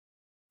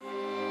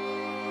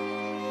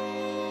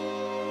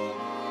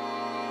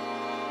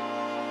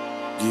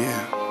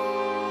Yeah,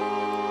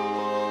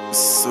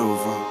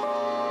 Silvar.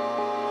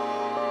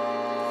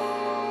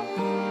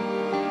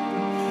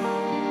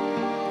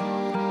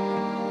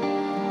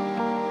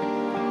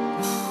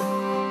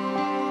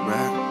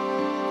 Right?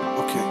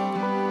 Okay.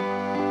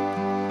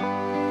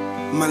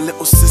 My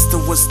little sister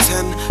was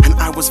 10 and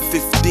I was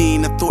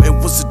 15. I thought it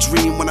was a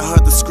dream when I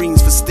heard the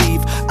screams for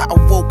Steve. I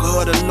awoke,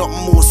 heard a lot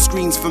more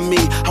screams for me.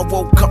 I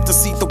woke up to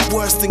see the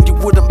worst thing you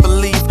wouldn't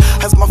believe.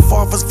 As my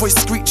father's voice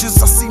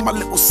screeches, I see my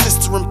little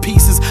sister in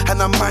pieces,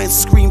 and her mind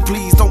scream,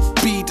 please don't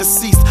be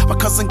deceased. My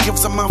cousin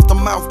gives her mouth to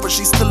mouth, but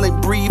she still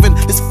ain't breathing.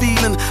 This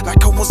feeling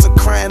like I wasn't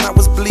crying, I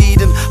was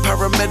bleeding.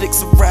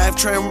 Paramedics arrived,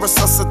 trying to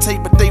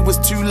resuscitate, but they was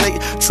too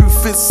late.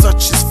 Truth is,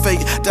 such is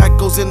fate. Dad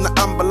goes in the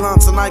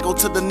ambulance and I go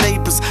to the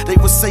neighbors. They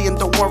were saying,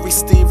 don't worry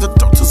Steve, the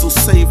doctors will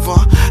save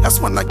her. That's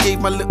when I gave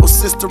my little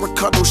sister a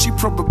cuddle. She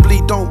probably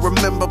don't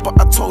remember, but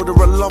I told her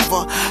I love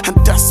her. And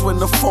that's when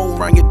the phone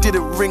rang, it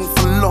didn't ring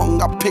for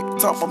long. I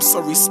picked up, I'm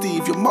sorry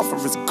Steve, your mother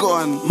is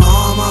gone.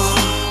 Mama,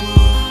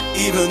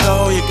 even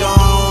though you're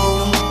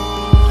gone,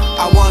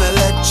 I wanna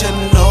let you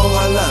know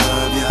I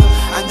love you,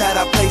 and that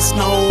I place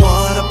no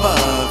one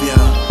above you.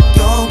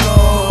 Don't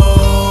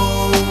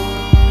go,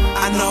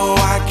 I know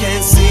I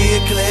can't see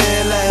it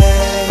clearly,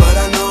 but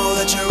I know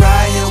that you're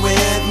right here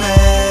with me.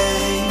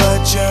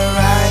 But you're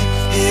right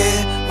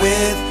here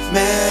with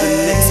me.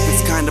 The next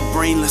bit's kinda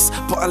brainless,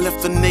 but I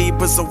left the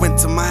neighbors. I went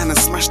to mine and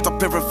smashed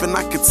up everything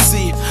I could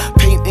see.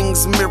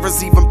 Paintings,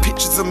 mirrors, even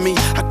pictures of me.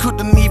 I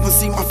couldn't even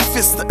see my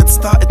fist that had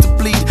started to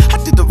bleed. I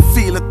didn't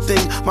feel a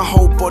thing, my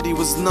whole body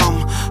was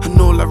numb, and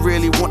all I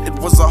really wanted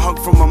was a hug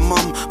from my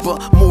mum.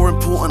 But more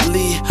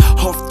importantly,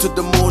 off to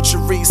the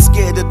mortuary,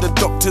 scared of the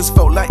doctors,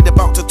 felt like they're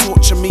about to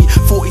torture me.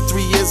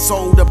 43 years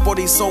old, her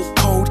body so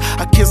cold.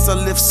 I kissed her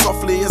lips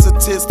softly as a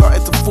tear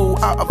started to fall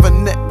out of her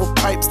neck with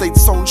pipes they'd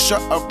sewn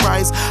shut her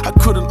eyes. I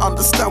couldn't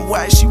understand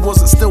why she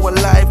wasn't still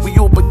alive. We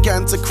all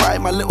began to cry,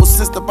 my little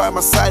sister by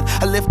my side.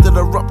 I lifted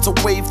her up to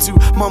wave to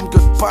mum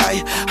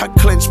goodbye. I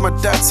clenched my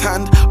dad's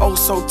hand, oh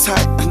so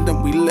tight, and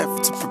then we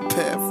left to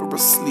prepare for a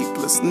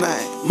sleepless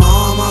night.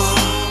 Mama,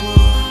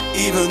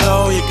 even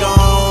though you're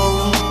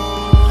gone,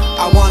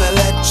 I wanna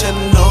let you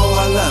know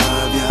I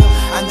love you,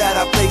 and that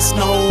I place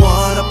no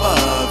one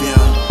above you.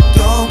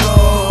 Don't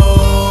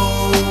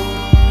go,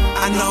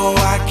 I know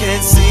I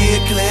can't see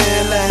it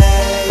clearly,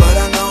 but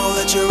I know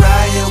that you're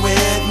right here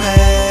with me.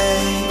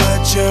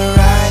 But you're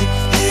right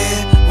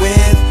here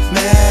with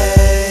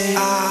me.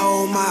 I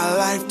owe my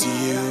life to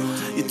you.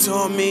 You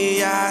told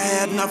me I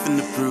had nothing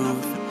to prove.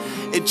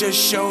 It just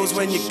shows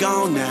when you're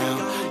gone now.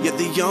 You're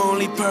the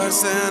only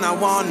person I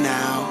want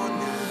now.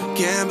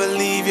 Can't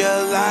believe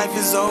your life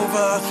is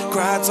over.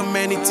 Cried so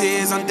many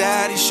tears on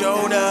daddy's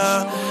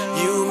shoulder.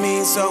 You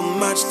mean so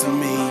much to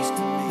me.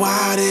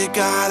 Why did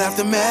God have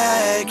to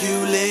make you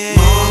leave?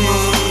 Mama,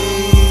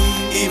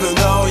 even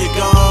though you're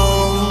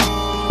gone,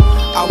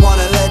 I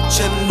wanna let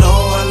you know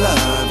I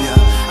love you,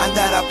 and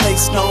that I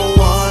place no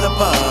one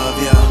above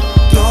you.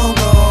 Don't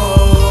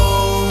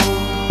go,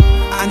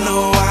 I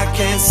know I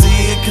can't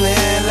see it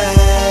clearly,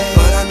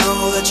 but I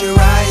know that you're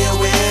right here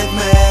with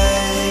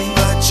me.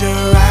 But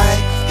you're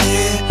right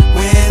here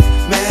with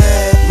me.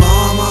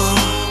 Mama,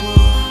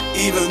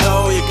 even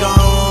though you're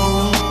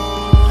gone,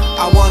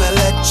 I wanna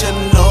let you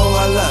know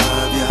I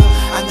love you,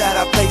 and that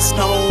I place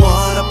no